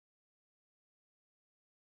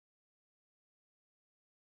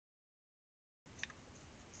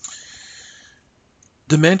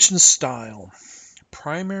Dimension Style,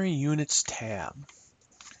 Primary Units tab.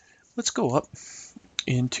 Let's go up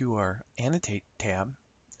into our Annotate tab,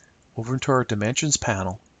 over into our Dimensions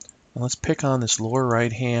panel, and let's pick on this lower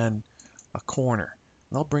right hand corner.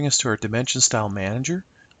 That'll bring us to our Dimension Style Manager.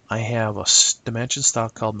 I have a dimension style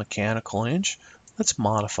called Mechanical Inch. Let's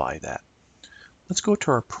modify that. Let's go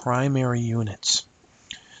to our Primary Units.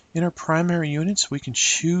 In our Primary Units, we can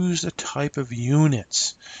choose the type of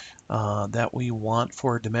units that we want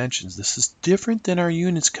for our dimensions. This is different than our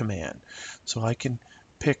units command. So I can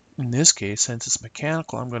pick, in this case, since it's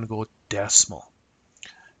mechanical, I'm going to go with decimal.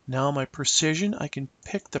 Now my precision, I can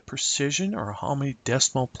pick the precision or how many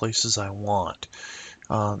decimal places I want.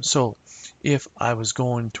 So if I was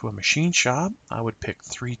going to a machine shop, I would pick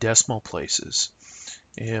 3 decimal places.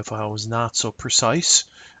 If I was not so precise,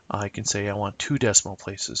 I can say I want 2 decimal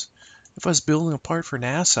places. If I was building a part for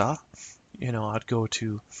NASA, I'd go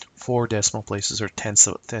to 4 decimal places or tenths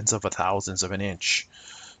of a thousandths of an inch.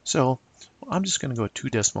 So I'm just going to go 2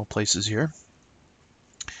 decimal places here.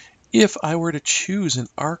 If I were to choose an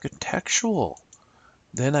architectural,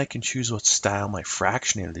 then I can choose what style my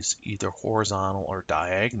fraction is, either horizontal or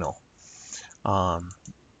diagonal.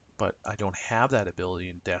 But I don't have that ability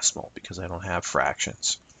in decimal because I don't have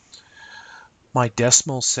fractions. My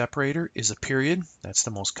decimal separator is a period. That's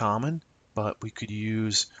the most common, but we could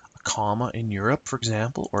use a comma in Europe, for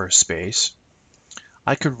example, or a space.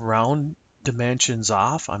 I could round dimensions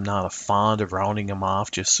off. I'm not a fond of rounding them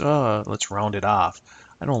off, just let's round it off.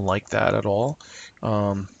 I don't like that at all.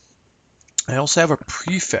 I also have a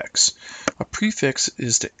prefix. A prefix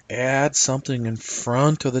is to add something in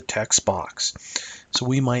front of the text box. So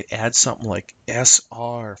we might add something like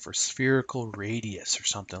SR for spherical radius or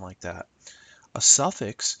something like that. A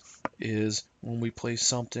suffix is when we place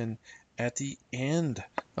something at the end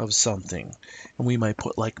of something, and we might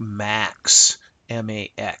put like max,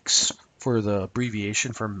 M-A-X, for the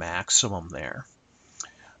abbreviation for maximum there.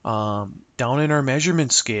 Down in our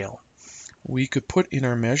measurement scale, we could put in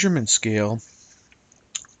our measurement scale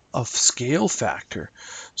a scale factor.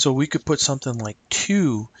 So we could put something like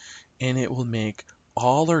 2, and it will make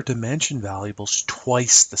all our dimension valuables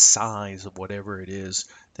twice the size of whatever it is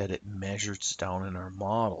that it measures down in our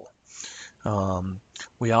model.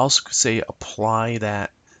 We also could say apply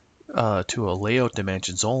that to a layout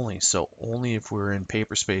dimensions only. So only if we're in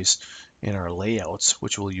paper space in our layouts,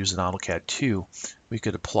 which we'll use in AutoCAD 2, we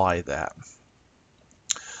could apply that.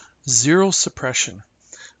 Zero suppression.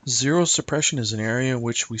 Zero suppression is an area in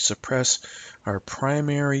which we suppress our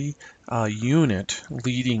primary unit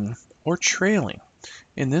leading or trailing.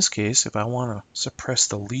 In this case, if I want to suppress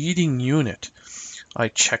the leading unit, I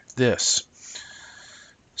check this.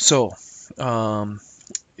 So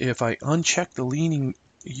if I uncheck the leading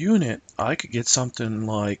unit, I could get something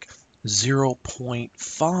like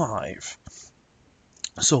 0.5.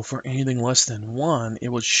 So for anything less than 1, it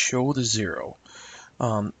would show the 0.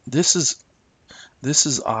 This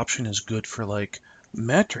option is good for like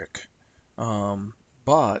metric.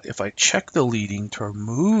 But if I check the leading to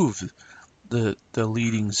remove the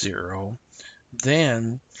leading 0,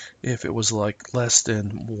 then if it was like less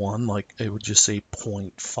than 1, like it would just say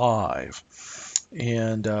 0.5.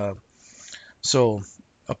 And so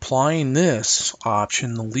applying this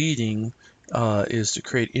option, the leading, is to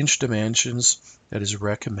create inch dimensions that is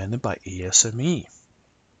recommended by ASME.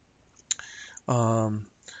 The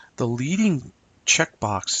leading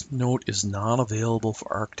checkbox note is not available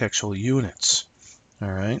for architectural units.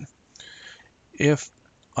 All right. If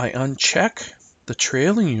I uncheck the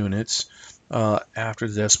trailing units after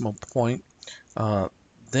the decimal point,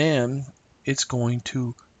 then it's going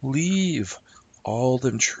to leave all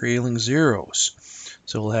them trailing zeros.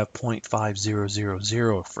 So we'll have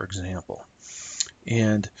 0.5000, for example.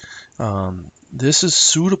 And this is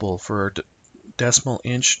suitable for our decimal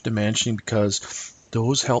inch dimensioning because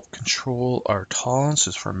those help control our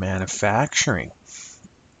tolerances for manufacturing.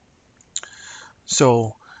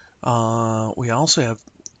 So we also have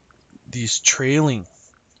these trailing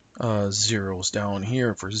zeros down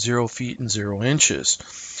here for 0 feet and 0 inches.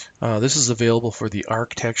 This is available for the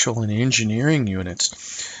architectural and engineering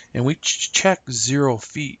units. And we check 0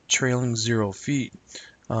 feet, trailing 0 feet.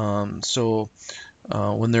 So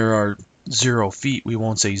when there are 0 feet, we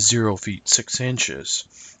won't say 0 feet 6 inches.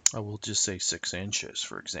 We'll just say 6 inches,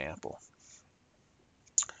 for example.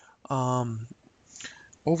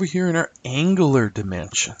 Over here in our angular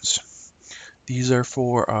dimensions, these are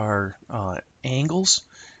for our angles,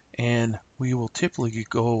 and we will typically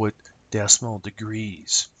go with decimal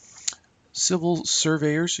degrees. Civil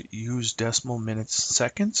surveyors use decimal minutes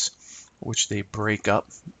seconds, which they break up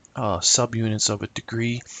subunits of a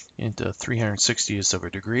degree into 360ths of a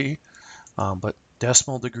degree. But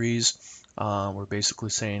decimal degrees, we're basically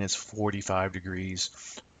saying it's 45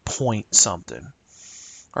 degrees, point something.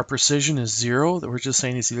 Our precision is 0, that we're just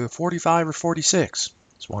saying it's either 45 or 46.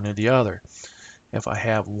 It's one or the other. If I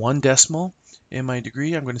have one decimal in my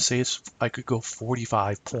degree, I'm going to say I could go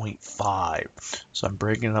 45.5. So I'm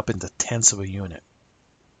breaking it up into tenths of a unit.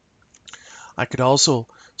 I could also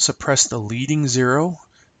suppress the leading 0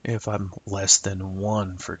 if I'm less than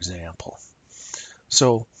 1, for example.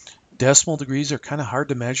 So decimal degrees are kind of hard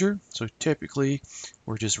to measure, so typically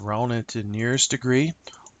we're just rounding it to the nearest degree,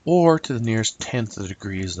 or to the nearest tenth of the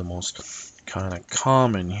degree is the most kind of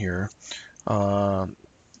common here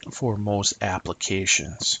for most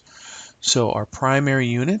applications. So our primary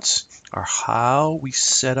units are how we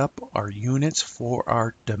set up our units for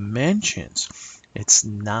our dimensions. It's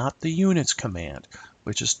not the units command,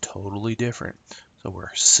 which is totally different. So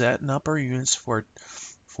we're setting up our units for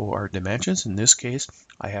our dimensions. In this case,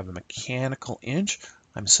 I have a mechanical inch.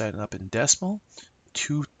 I'm setting up in decimal,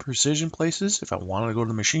 2 precision places. If I wanted to go to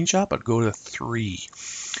the machine shop, I'd go to 3.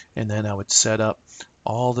 And then I would set up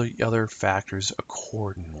all the other factors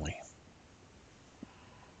accordingly.